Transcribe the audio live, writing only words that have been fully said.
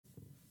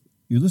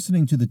You're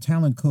listening to the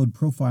Talent Code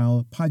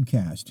Profile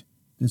podcast.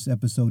 This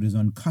episode is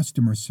on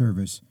customer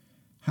service.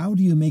 How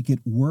do you make it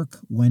work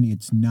when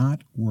it's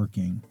not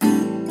working?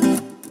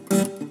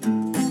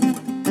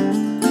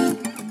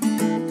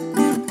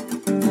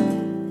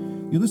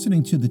 You're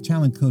listening to the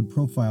Talent Code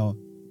Profile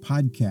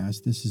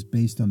podcast. This is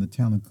based on the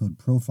Talent Code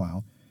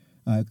Profile.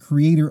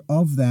 Creator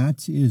of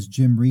that is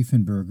Jim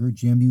Riefenberger.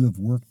 Jim, you have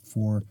worked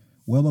for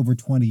well over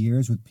 20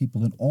 years with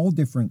people in all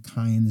different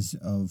kinds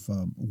of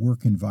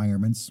work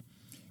environments,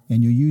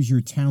 and you use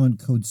your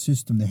talent code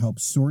system to help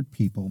sort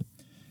people.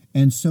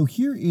 And so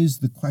here is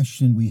the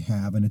question we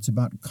have, and it's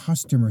about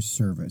customer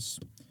service.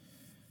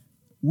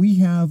 We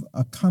have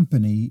a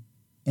company,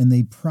 and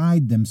they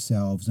pride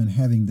themselves on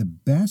having the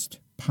best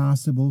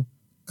possible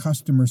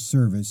customer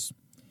service,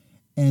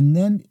 and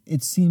then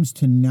it seems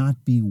to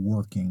not be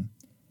working.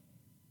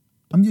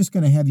 I'm just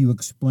going to have you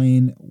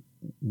explain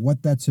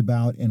what that's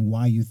about and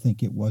why you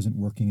think it wasn't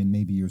working and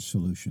maybe your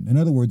solution. In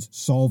other words,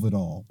 solve it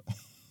all.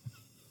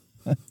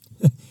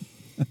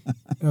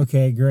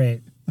 Okay,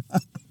 great.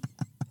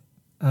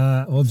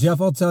 Well, Jeff,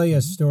 I'll tell you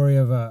a story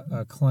of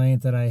a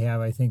client that I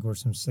have, I think, where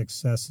some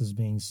success is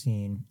being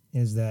seen,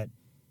 is that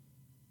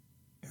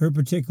her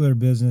particular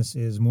business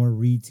is more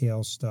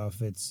retail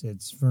stuff.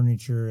 It's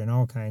furniture and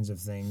all kinds of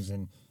things.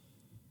 And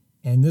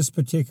this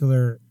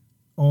particular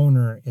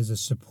owner is a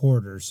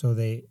supporter, so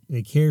they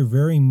care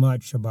very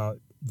much about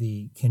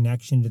the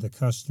connection to the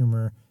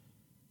customer.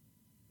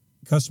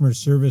 Customer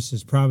service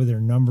is probably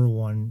their number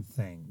one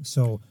thing.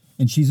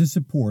 And she's a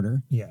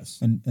supporter. Yes.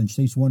 And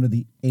she's one of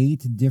the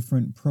 8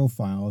 different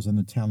profiles on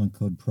the Talent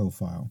Code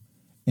Profile.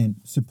 And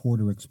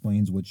supporter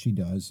explains what she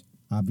does.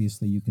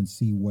 Obviously, you can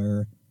see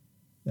where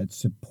that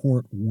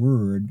support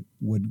word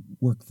would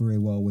work very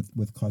well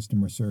with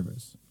customer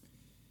service.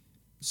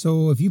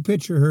 So if you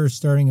picture her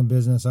starting a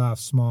business off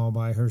small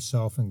by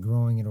herself and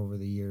growing it over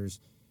the years,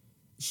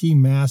 she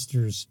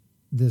masters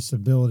this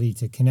ability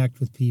to connect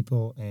with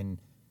people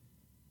and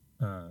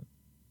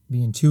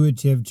be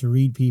intuitive to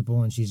read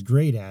people, and she's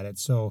great at it.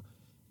 So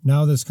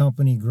now this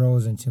company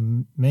grows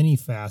into many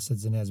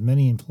facets and has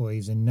many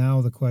employees, and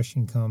now the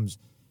question comes,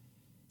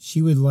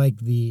 she would like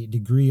the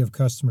degree of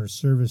customer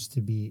service to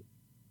be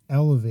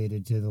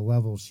elevated to the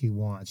level she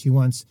wants. She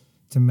wants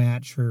to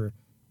match her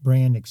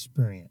brand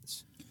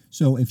experience.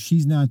 So if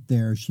she's not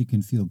there, she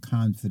can feel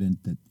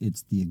confident that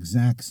it's the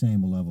exact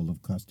same level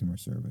of customer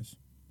service.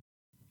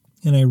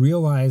 And I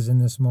realize in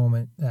this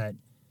moment that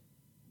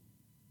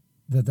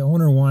the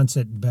owner wants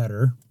it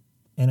better,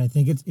 and I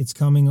think it's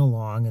coming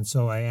along. And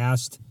so I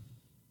asked,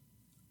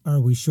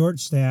 are we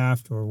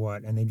short-staffed or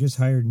what? And they just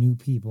hired new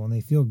people, and they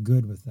feel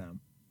good with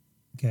them.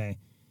 Okay.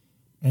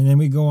 And then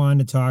we go on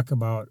to talk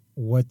about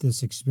what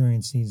this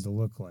experience needs to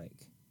look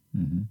like.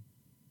 Mm-hmm.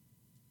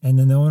 And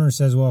then the owner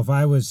says, well, if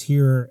I was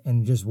here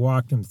and just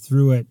walked them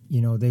through it,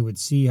 they would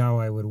see how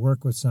I would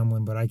work with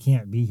someone, but I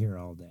can't be here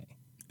all day.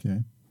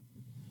 Okay.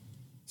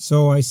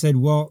 So I said,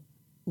 well,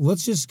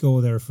 let's just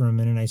go there for a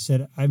minute. I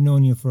said, I've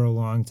known you for a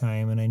long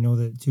time, and I know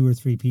that 2 or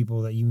 3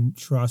 people that you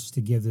trust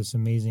to give this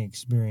amazing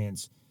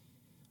experience.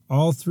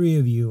 All 3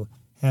 of you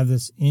have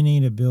this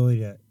innate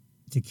ability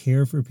to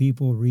care for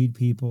people, read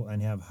people,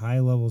 and have high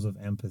levels of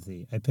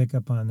empathy. I pick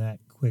up on that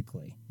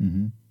quickly.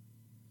 Mm-hmm.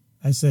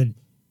 I said,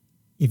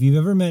 if you've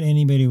ever met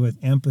anybody with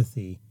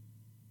empathy,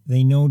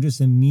 they know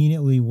just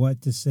immediately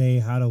what to say,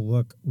 how to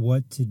look,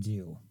 what to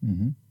do.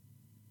 Mm-hmm.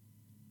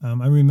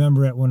 I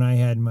remember it when I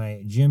had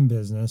my gym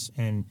business,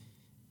 and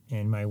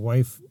my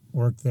wife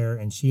worked there,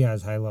 and she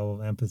has high level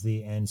of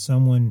empathy, and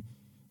someone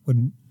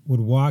would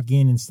walk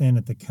in and stand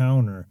at the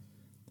counter.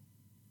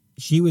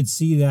 She would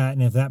see that,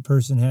 and if that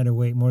person had to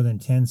wait more than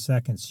 10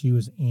 seconds, she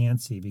was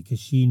antsy because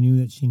she knew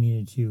that she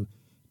needed to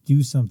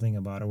do something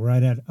about it. Where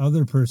I'd had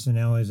other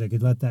personalities, I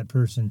could let that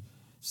person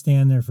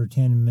stand there for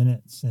 10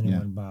 minutes and it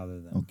wouldn't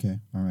bother them. Okay,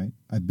 all right.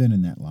 I've been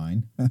in that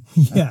line.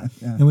 Yeah,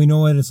 and we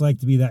know what it's like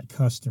to be that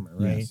customer,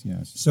 right?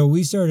 Yes. So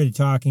we started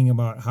talking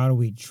about how do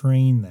we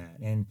train that.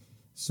 And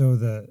so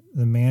the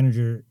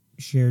manager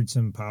shared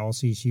some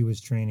policies she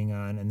was training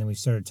on, and then we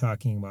started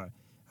talking about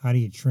how do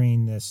you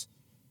train this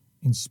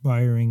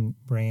inspiring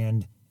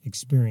brand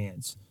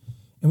experience.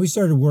 And we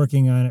started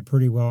working on it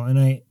pretty well.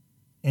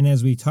 And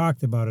as we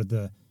talked about it,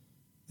 the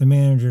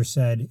manager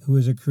said, who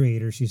is a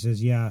creator, she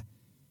says, yeah,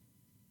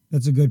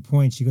 that's a good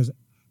point. She goes,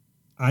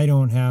 I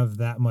don't have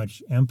that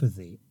much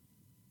empathy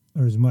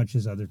or as much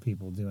as other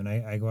people do. And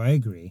I go, I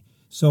agree.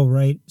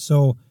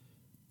 So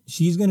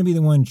she's going to be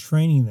the one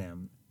training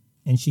them.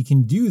 And she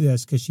can do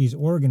this because she's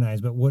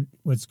organized. But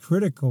what's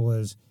critical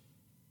is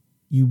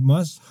you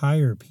must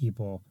hire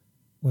people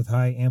with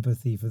high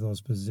empathy for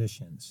those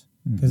positions,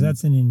 because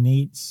that's an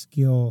innate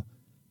skill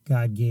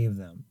God gave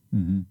them.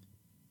 Mm-hmm.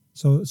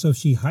 So if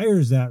she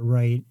hires that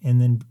right and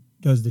then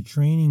does the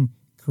training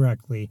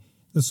correctly,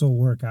 this will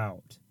work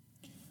out.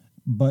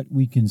 But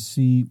we can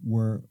see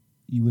where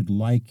you would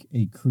like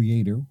a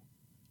creator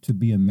to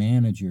be a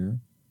manager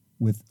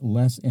with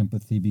less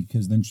empathy,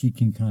 because then she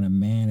can kind of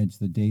manage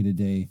the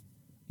day-to-day,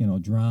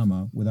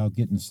 drama without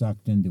getting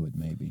sucked into it,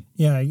 maybe.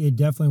 Yeah, it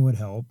definitely would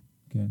help.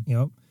 Okay.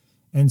 Yep.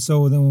 And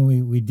so then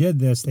when we did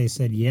this, they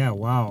said, yeah,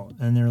 wow.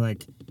 And they're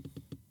like,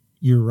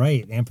 you're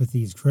right.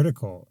 Empathy is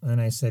critical.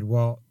 And I said,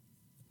 well,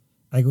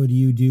 I go, do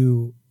you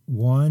do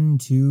 1,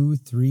 2,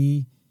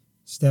 3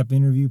 step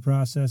interview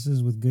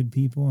processes with good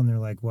people? And they're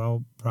like,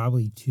 well,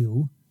 probably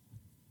 2.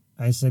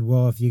 I said,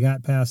 well, if you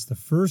got past the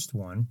first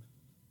one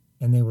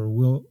and they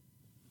were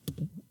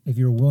if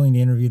you're willing to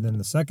interview them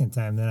the second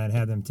time, then I'd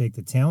have them take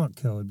the talent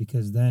code,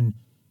 because then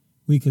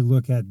we could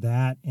look at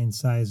that and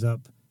size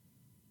up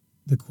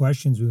the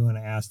questions we want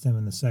to ask them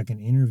in the second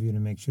interview to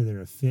make sure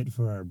they're a fit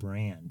for our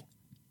brand.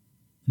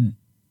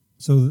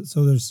 So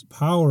there's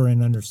power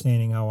in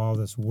understanding how all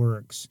this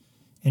works.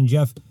 And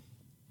Jeff,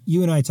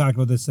 you and I talked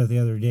about this the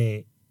other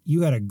day.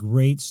 You had a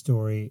great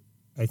story,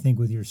 I think,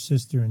 with your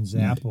sister and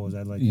Zappos.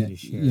 I'd like you to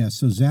share. Yeah,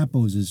 so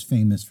Zappos is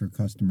famous for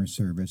customer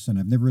service, and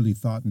I've never really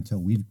thought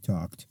until we've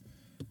talked.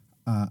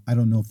 I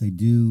don't know if they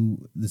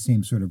do the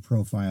same sort of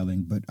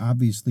profiling, but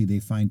obviously they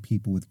find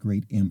people with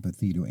great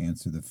empathy to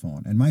answer the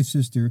phone. And my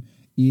sister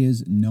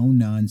is no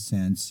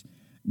nonsense,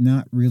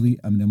 not really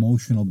an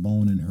emotional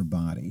bone in her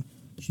body.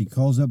 She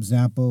calls up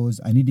Zappos,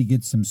 I need to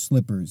get some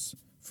slippers.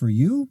 For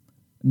you?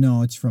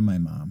 No, it's from my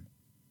mom.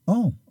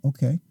 Oh,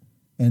 okay.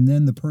 And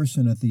then the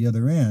person at the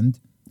other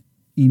end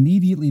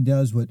immediately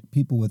does what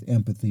people with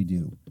empathy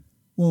do.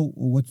 Well,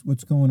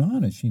 what's going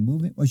on? Is she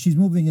moving? Well, she's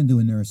moving into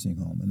a nursing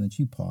home. And then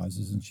she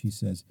pauses and she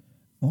says,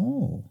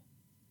 oh,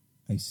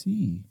 I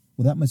see.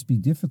 Well, that must be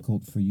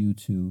difficult for you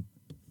to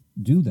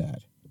do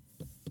that.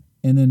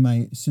 And then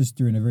my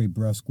sister, in a very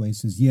brusque way,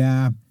 says,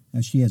 yeah,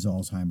 she has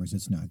Alzheimer's.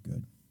 It's not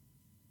good.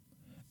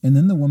 And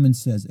then the woman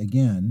says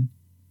again,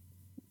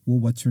 well,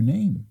 what's her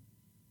name?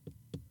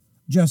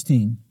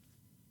 Justine.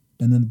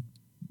 And then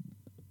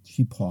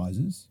she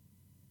pauses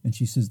and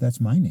she says, that's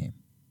my name.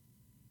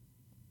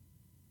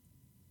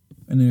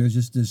 And there's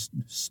just this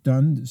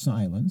stunned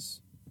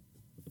silence.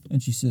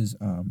 And she says,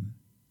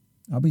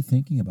 I'll be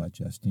thinking about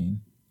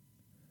Justine.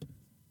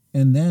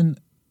 And then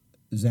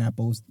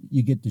Zappos,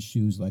 you get the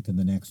shoes like in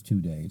the next 2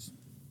 days.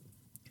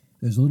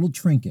 There's a little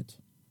trinket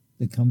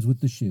that comes with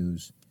the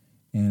shoes.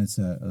 And it's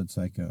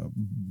like a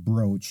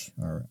brooch,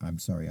 or a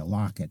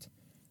locket,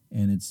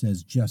 and it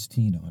says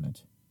Justine on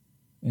it.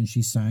 And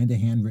she signed a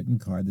handwritten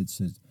card that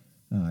says,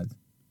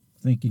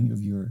 thinking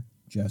of your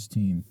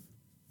Justine.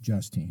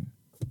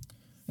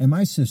 And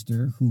my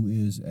sister, who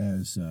is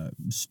as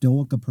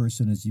stoic a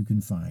person as you can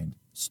find,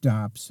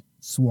 stops,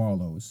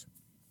 swallows,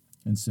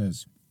 and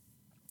says,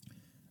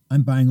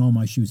 I'm buying all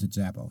my shoes at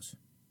Zappos.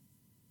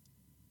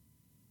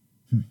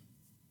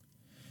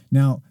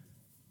 Now,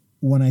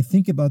 when I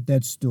think about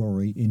that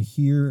story and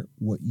hear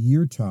what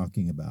you're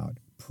talking about,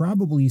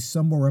 probably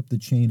somewhere up the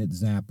chain at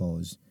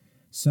Zappos,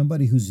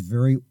 somebody who's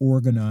very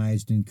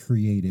organized and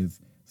creative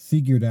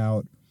figured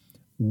out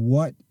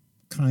what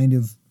kind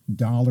of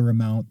dollar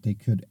amount they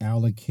could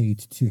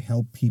allocate to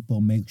help people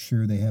make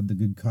sure they have the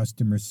good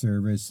customer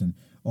service and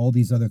all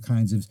these other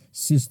kinds of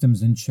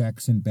systems and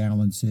checks and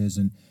balances.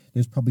 And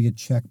there's probably a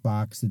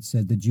checkbox that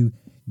said, did you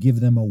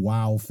give them a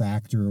wow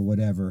factor or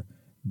whatever?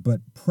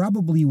 But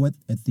probably what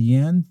at the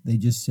end, they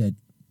just said,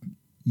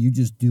 you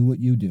just do what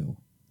you do.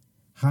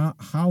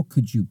 How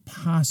could you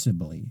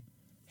possibly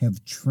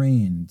have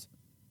trained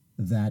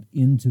that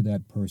into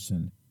that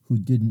person who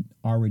didn't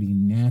already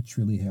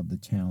naturally have the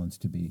talents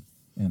to be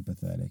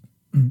empathetic?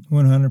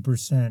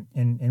 100%.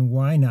 And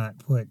why not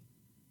put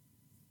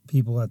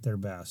people at their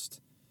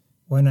best?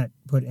 Why not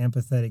put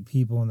empathetic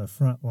people in the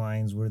front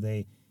lines where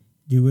they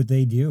do what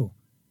they do?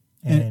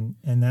 And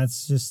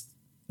that's just...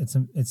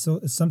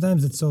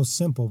 Sometimes it's so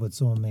simple, but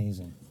so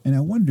amazing. And I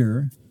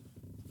wonder,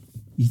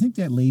 you think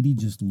that lady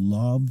just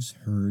loves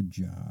her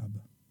job?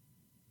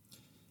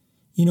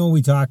 You know,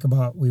 we talk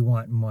about we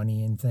want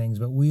money and things,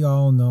 but we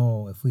all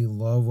know if we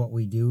love what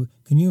we do.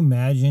 Can you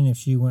imagine if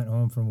she went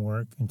home from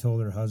work and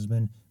told her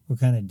husband what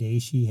kind of day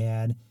she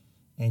had,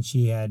 and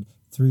she had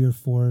 3 or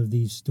 4 of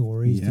these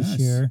stories to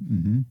share?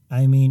 Mm-hmm.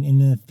 I mean,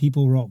 and if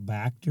people wrote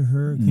back to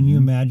her, can you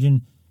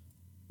imagine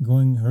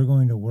going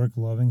to work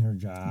loving her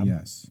job?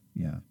 Yes,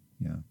 yeah.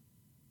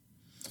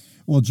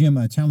 Well, Jim,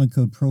 a Talent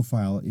Code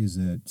Profile is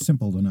a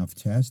simple enough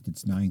test.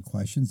 It's 9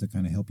 questions that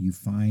kind of help you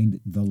find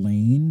the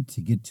lane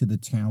to get to the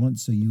talent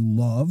so you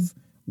love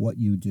what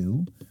you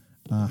do.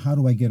 How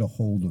do I get a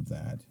hold of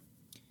that?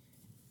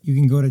 You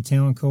can go to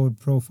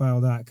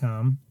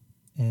talentcodeprofile.com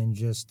and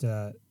just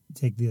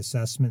take the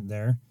assessment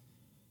there.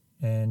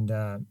 And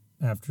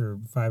after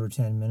 5 or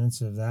 10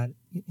 minutes of that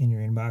in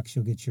your inbox,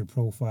 you'll get your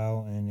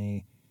profile and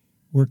a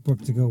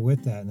workbook to go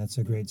with that, and that's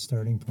a great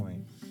starting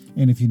point.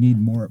 And if you need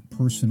more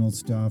personal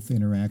stuff,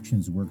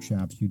 interactions,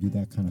 workshops, you do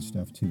that kind of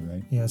stuff too,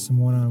 right? Yeah, some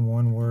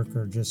one-on-one work,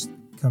 or just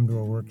come to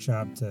a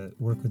workshop to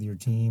work with your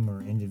team,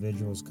 or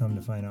individuals come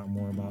to find out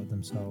more about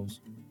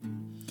themselves.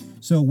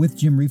 So with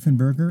Jim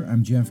Riefenberger,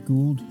 I'm Jeff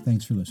Gould.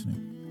 Thanks for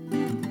listening.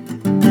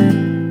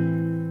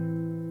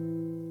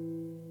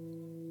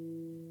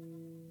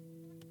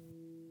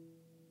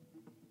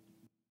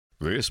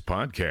 This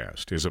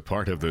podcast is a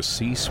part of the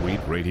C-Suite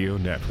Radio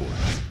Network.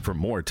 For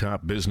more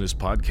top business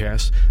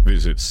podcasts,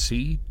 visit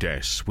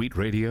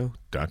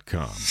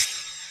c-suiteradio.com.